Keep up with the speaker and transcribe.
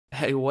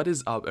Hey, what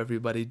is up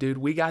everybody? Dude,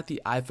 we got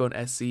the iPhone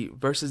SE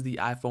versus the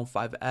iPhone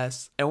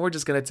 5S, and we're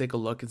just gonna take a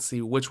look and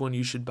see which one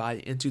you should buy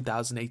in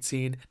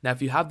 2018. Now,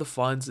 if you have the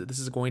funds, this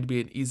is going to be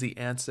an easy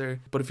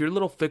answer, but if you're a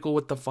little fickle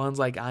with the funds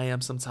like I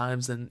am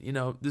sometimes, then,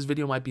 this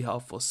video might be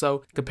helpful.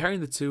 So, comparing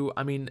the two,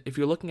 I mean, if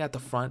you're looking at the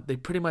front, they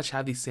pretty much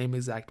have the same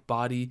exact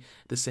body,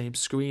 the same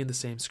screen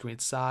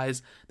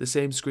size, the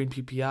same screen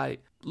PPI.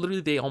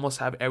 Literally, they almost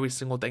have every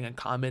single thing in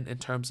common in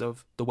terms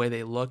of the way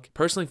they look.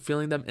 Personally,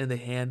 feeling them in the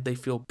hand, they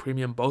feel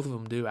premium. Both of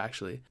them do,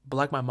 actually. But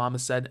like my mama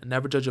said,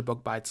 never judge a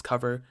book by its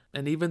cover.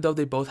 And even though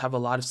they both have a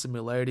lot of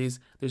similarities,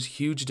 there's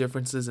huge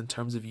differences in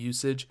terms of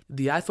usage.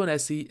 The iPhone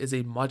SE is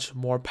a much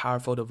more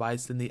powerful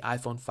device than the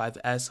iPhone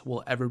 5S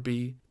will ever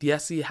be. The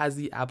SE has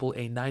the Apple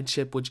A9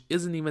 chip, which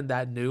isn't even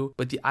that new,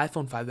 but the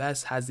iPhone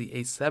 5S has the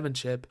A7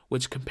 chip,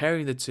 which,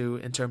 comparing the two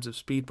in terms of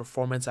speed,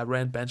 performance, I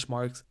ran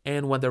benchmarks,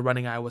 and when they're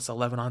running iOS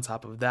 11 on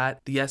top of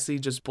that, the SE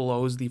just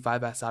blows the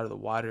 5S out of the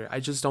water.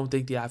 I just don't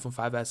think the iPhone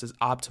 5S is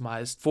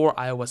optimized for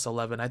iOS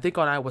 11. I think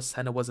on iOS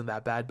 10 it wasn't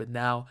that bad, but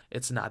now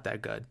it's not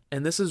that good.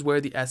 And this is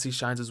where the SE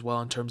shines as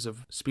well in terms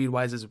of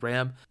speed-wise is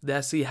RAM. The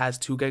SE has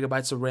 2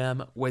 GB of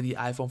RAM, where the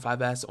iPhone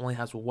 5S only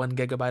has 1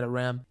 GB of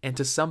RAM. And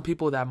to some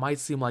people that might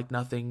seem like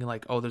nothing,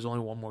 like, oh, there's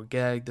only 1 more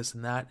gig, this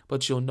and that,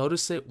 but you'll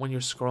notice it when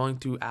you're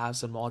scrolling through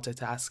apps and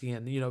multitasking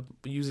and,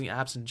 using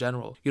apps in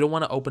general. You don't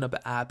want to open up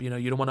an app, you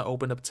don't want to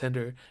open up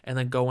Tinder and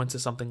then go into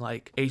something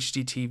like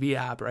HGTV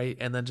app, right?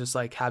 And then just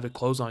like have it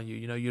close on you.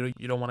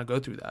 You don't want to go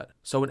through that.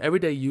 So in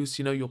everyday use,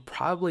 you'll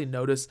probably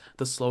notice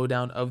the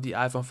slowdown of the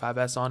iPhone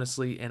 5S,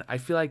 honestly, and I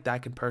feel like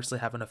that can personally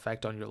have an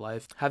effect on your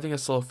life. Having a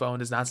slow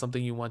phone is not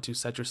something you want to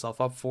set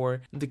yourself up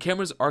for. The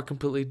cameras are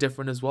completely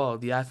different as well.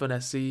 The iPhone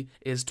SE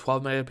is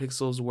 12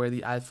 megapixels, where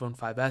the iPhone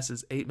 5S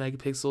is 8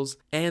 megapixels,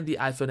 and the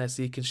iPhone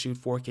SE can shoot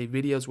 4K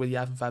videos, where the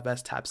iPhone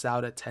 5S taps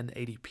out at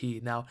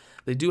 1080p. Now,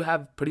 they do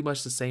have pretty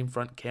much the same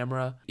front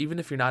camera. Even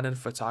if you're not in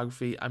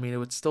photography, I mean, it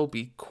would still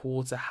be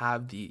cool to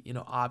have the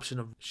option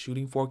of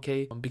shooting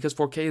 4K, because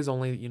 4K is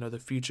only the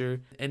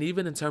future. And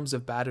even in terms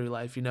of battery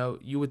life,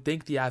 you would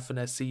think the iPhone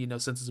SE,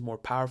 since it's more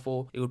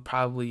powerful, it would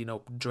probably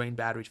drain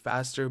battery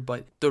faster,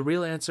 but the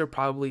real answer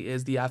probably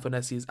is the iPhone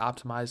SE is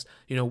optimized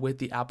with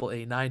the Apple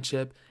A9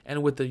 chip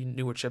and with the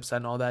newer chipset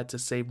and all that to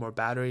save more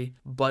battery.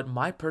 But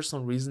my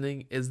personal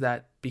reasoning is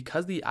that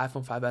because the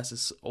iPhone 5S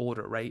is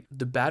older, right,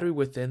 the battery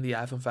within the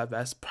iPhone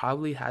 5S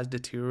probably has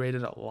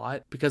deteriorated a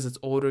lot because it's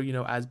older.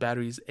 As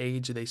batteries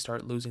age, they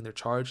start losing their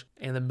charge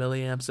and the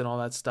milliamps and all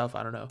that stuff.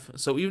 I don't know.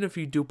 So even if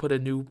you do put a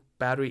new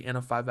battery in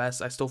a 5S,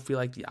 I still feel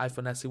like the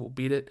iPhone SE will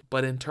beat it.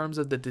 But in terms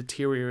of the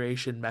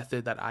deterioration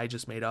method that I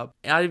just made up,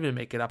 and I didn't even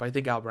make it up, I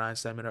think Albert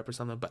Einstein made it up or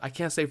something, but I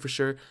can't say for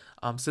sure,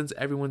 since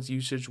everyone's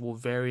usage will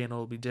vary and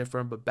it'll be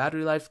different. But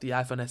battery life, the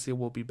iPhone SE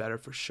will be better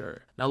for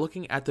sure. Now,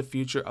 looking at the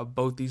future of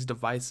both these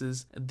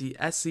devices, the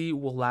SE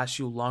will last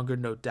you longer,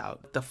 no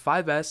doubt. The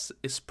 5S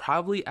is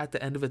probably at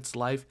the end of its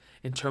life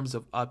in terms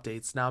of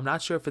updates. Now, I'm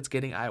not sure if it's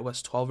getting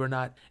iOS 12 or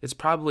not. It's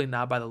probably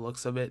not by the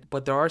looks of it,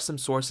 but there are some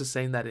sources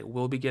saying that it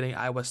will be getting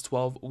iOS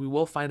 12. We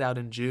will find out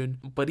in June.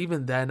 But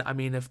even then, I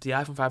mean, if the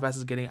iPhone 5S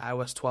is getting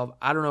iOS 12,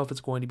 I don't know if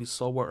it's going to be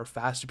slower or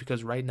faster,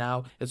 because right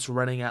now it's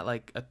running at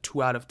like a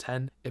 2 out of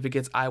 10. If it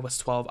gets iOS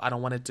 12, I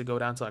don't want it to go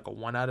down to like a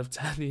 1 out of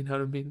 10, you know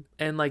what I mean?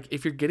 And like,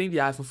 if you're getting the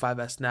iPhone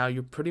 5S now,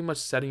 you're pretty much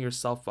setting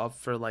yourself up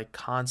for like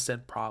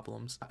constant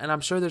problems. And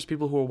I'm sure there's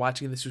people who are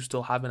watching this who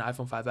still have an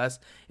iPhone 5S.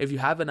 If you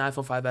have an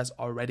iPhone 5S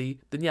already,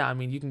 then yeah, I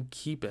mean, you can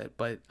keep it.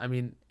 But I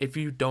mean, if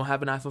you don't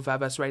have an iPhone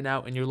 5S right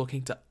now and you're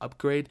looking to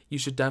upgrade, you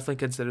should definitely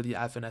consider the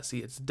iPhone SE.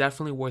 It's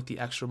definitely worth the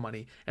extra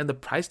money. And the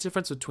price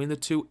difference between the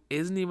two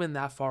isn't even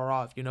that far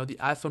off. The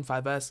iPhone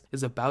 5S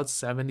is about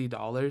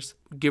 $70,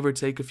 give or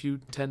take a few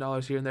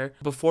 $10 here and there.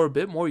 But for a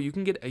bit more, you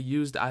can get a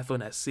used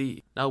iPhone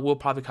SE. Now, it will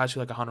probably cost you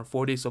like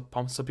 $140, so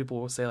some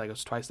people will say like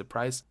it's twice the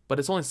price, but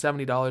it's only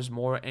 $70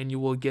 more, and you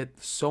will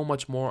get so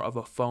much more of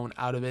a phone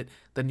out of it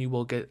than you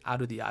will get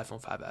out of the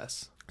iPhone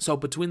 5S. So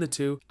between the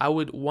two, I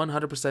would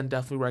 100%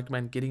 definitely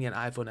recommend getting an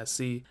iPhone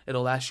SE.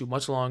 It'll last you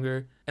much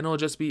longer, and it'll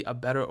just be a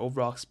better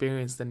overall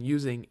experience than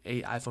using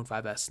a iPhone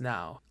 5S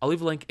now. I'll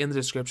leave a link in the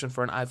description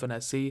for an iPhone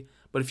SE,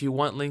 but if you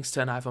want links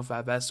to an iPhone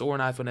 5S or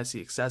an iPhone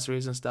SE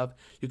accessories and stuff,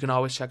 you can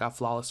always check out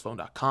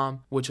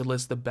flawlessphone.com, which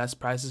lists the best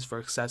prices for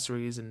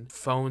accessories and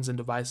phones and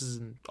devices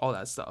and all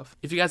that stuff.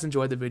 If you guys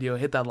enjoyed the video,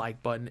 hit that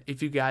like button.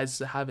 If you guys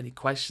have any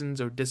questions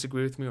or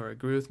disagree with me or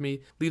agree with me,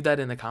 leave that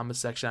in the comment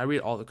section. I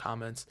read all the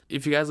comments.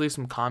 If you guys leave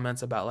some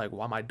comments about like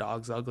why my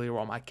dog's ugly or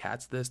why my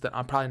cat's this, then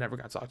I'm probably never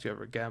gonna talk to you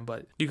ever again,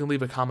 but you can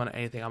leave a comment on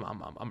anything. I'm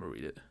gonna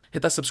read it.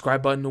 Hit that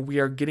subscribe button. We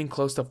are getting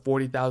close to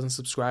 40,000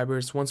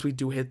 subscribers. Once we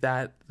do hit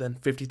that, then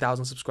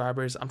 50,000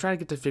 subscribers. I'm trying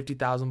to get to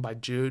 50,000 by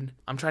June.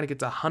 I'm trying to get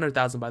to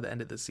 100,000 by the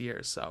end of this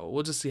year. So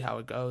we'll just see how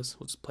it goes.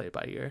 We'll just play it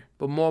by ear.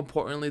 But more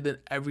importantly than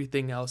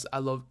everything else, I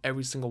love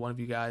every single one of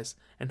you guys,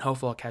 and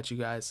hopefully I'll catch you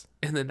guys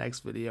in the next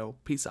video.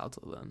 Peace out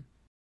till then.